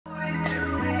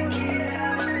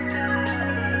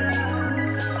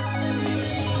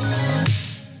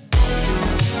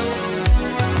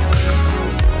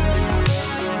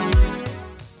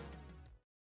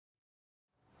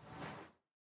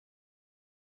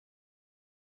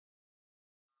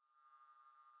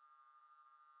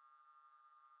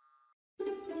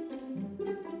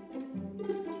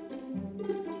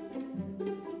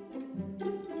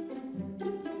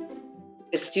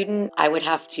The student I would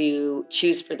have to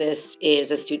choose for this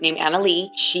is a student named Anna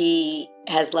Lee. She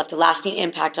has left a lasting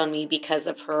impact on me because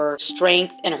of her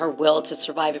strength and her will to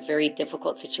survive a very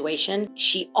difficult situation.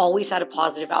 She always had a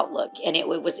positive outlook, and it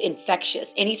was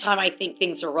infectious. Anytime I think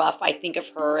things are rough, I think of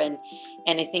her and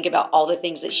I think about all the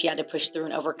things that she had to push through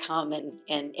and overcome, and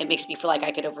it makes me feel like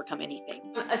I could overcome anything.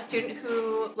 A student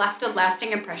who left a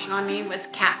lasting impression on me was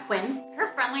Kat Quinn.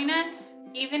 Her friendliness,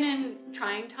 even in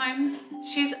trying times,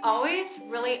 she's always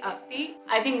really upbeat.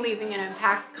 I think leaving an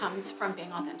impact comes from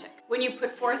being authentic. When you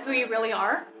put forth who you really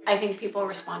are, I think people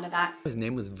respond to that. His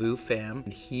name was Vu Pham,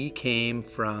 and he came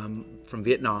from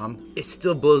Vietnam. It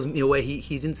still blows me away.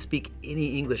 He didn't speak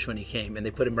any English when he came, and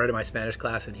they put him right in my Spanish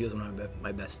class, and he was one of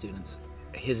my best students.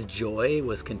 His joy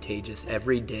was contagious.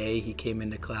 Every day he came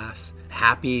into class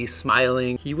happy,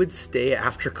 smiling. He would stay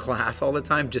after class all the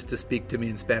time just to speak to me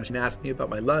in Spanish and ask me about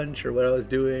my lunch or what I was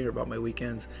doing or about my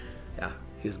weekends. Yeah,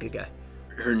 he was a good guy.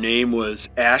 Her name was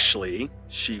Ashley.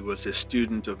 She was a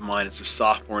student of mine as a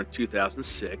sophomore in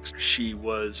 2006. She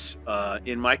was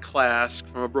in my class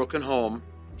from a broken home.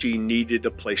 She needed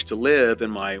a place to live,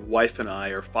 and my wife and I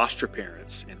are foster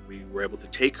parents, and we were able to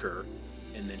take her,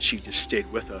 and then she just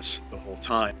stayed with us the whole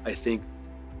time. I think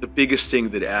the biggest thing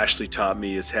that Ashley taught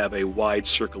me is have a wide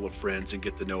circle of friends and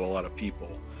get to know a lot of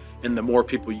people. And the more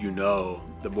people you know,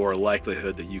 the more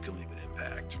likelihood that you can leave an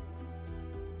impact.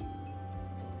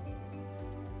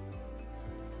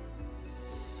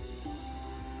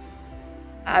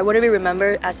 I want to be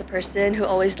remembered as a person who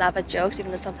always laugh at jokes,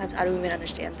 even though sometimes I don't even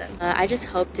understand them. I just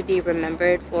hope to be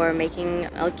remembered for making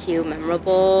LQ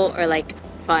memorable or like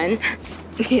fun.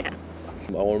 Yeah.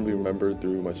 I want to be remembered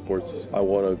through my sports. I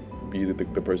want to be the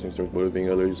person who starts motivating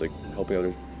others, like helping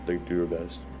others like do their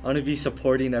best. I want to be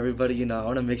supporting everybody, you know, I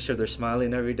want to make sure they're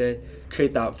smiling every day,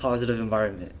 create that positive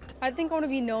environment. I think I want to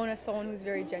be known as someone who's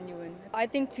very genuine. I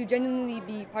think to genuinely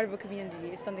be part of a community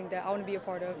is something that I want to be a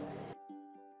part of.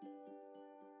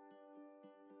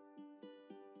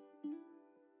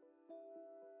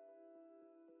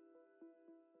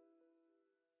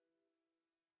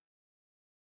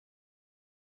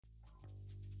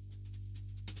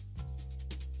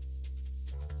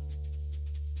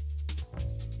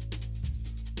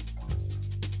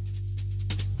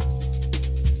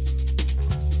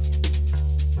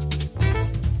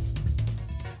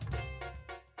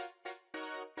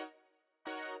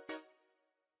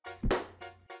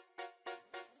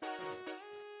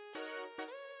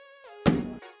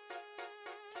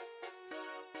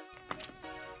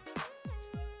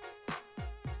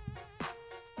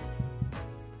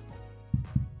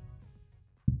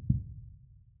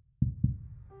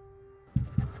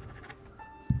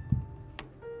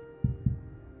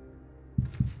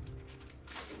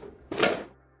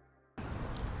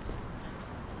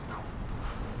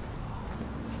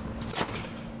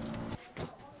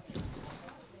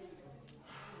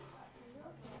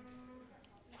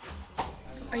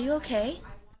 Are you okay?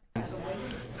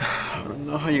 I don't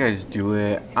know how you guys do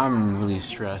it. I'm really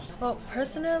stressed. Well,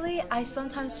 personally, I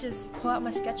sometimes just pull out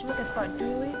my sketchbook and start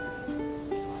doodling.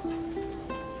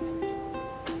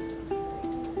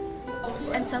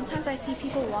 And sometimes I see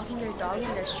people walking their dog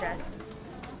and they're stressed.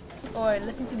 Or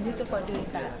listen to music while doing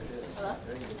that.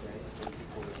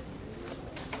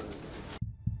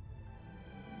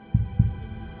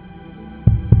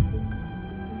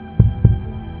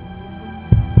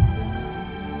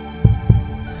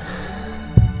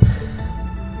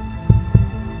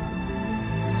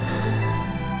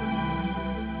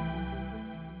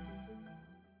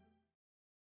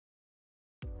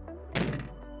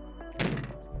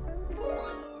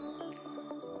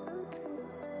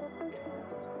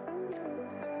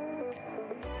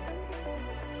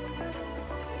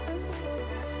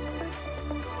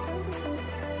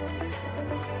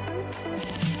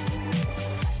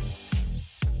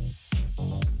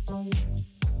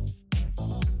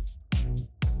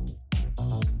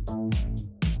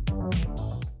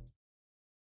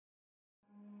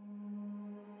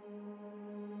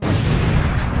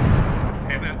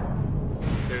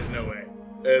 There's no way.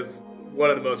 It's one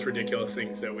of the most ridiculous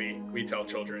things that we tell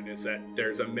children is that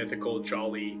there's a mythical,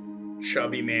 jolly,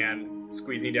 chubby man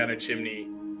squeezing down a chimney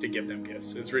to give them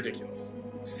gifts. It's ridiculous.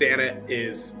 Santa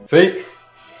is fake.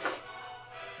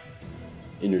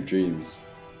 In your dreams.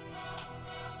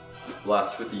 For the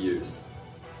last 50 years,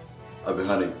 I've been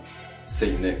hunting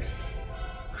Saint Nick,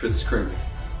 Kris Kringle,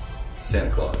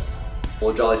 Santa Claus.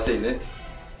 Old jolly Saint Nick,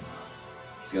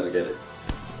 he's gonna get it.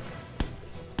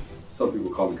 Some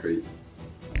people call me crazy,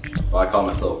 but I call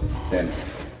myself Santa.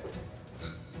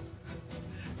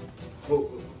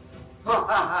 Ho ho ha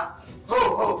ha ho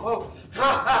ho ho ha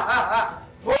ha ha.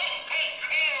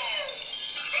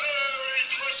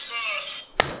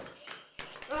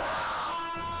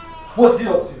 What's he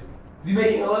up to? Is he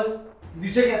making a list? Is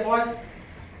he checking it twice?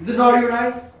 Is it naughty or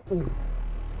nice?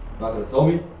 Not gonna tell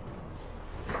me?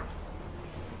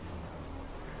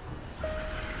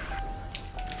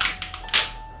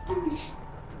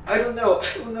 I don't know.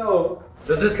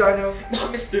 Does this guy know?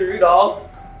 Not Mr. Rudolph.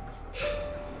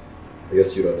 I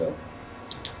guess you don't know.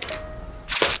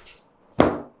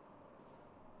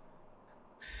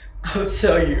 I'll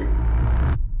tell you.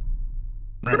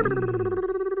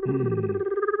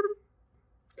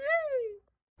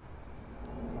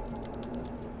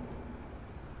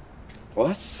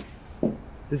 What?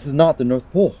 This is not the North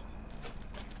Pole.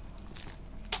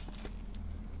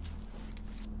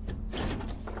 We're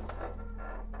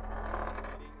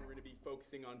going to be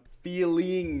focusing on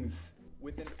feelings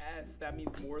with an S. That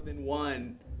means more than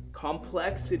one.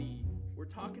 Complexity. We're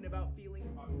talking about feelings.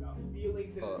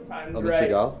 In this time. Mr.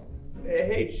 Gal?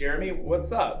 Hey, Jeremy,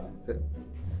 what's up?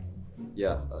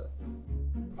 Yeah.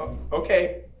 Oh,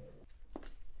 okay.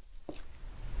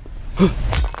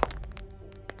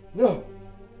 No,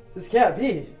 this can't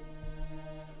be.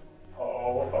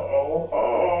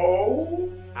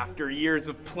 After years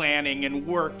of planning and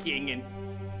working in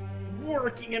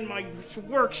my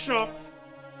workshop,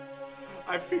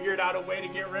 I figured out a way to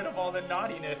get rid of all the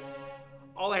naughtiness.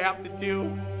 All I have to do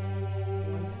is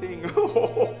one thing.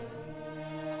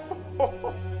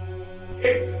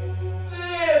 It's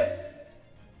this!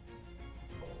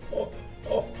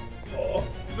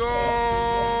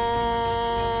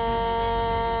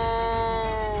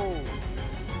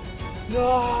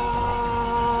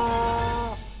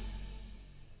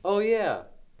 Oh yeah.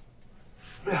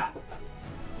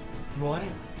 You want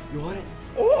it? You want it?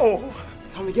 Oh!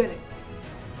 Come and get it.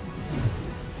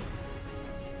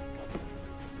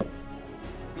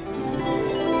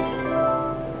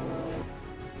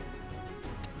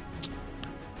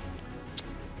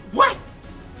 What?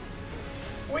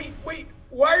 Wait,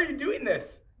 why are you doing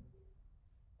this?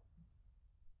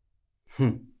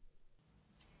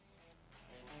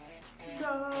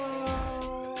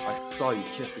 I saw you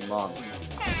kissing Mom.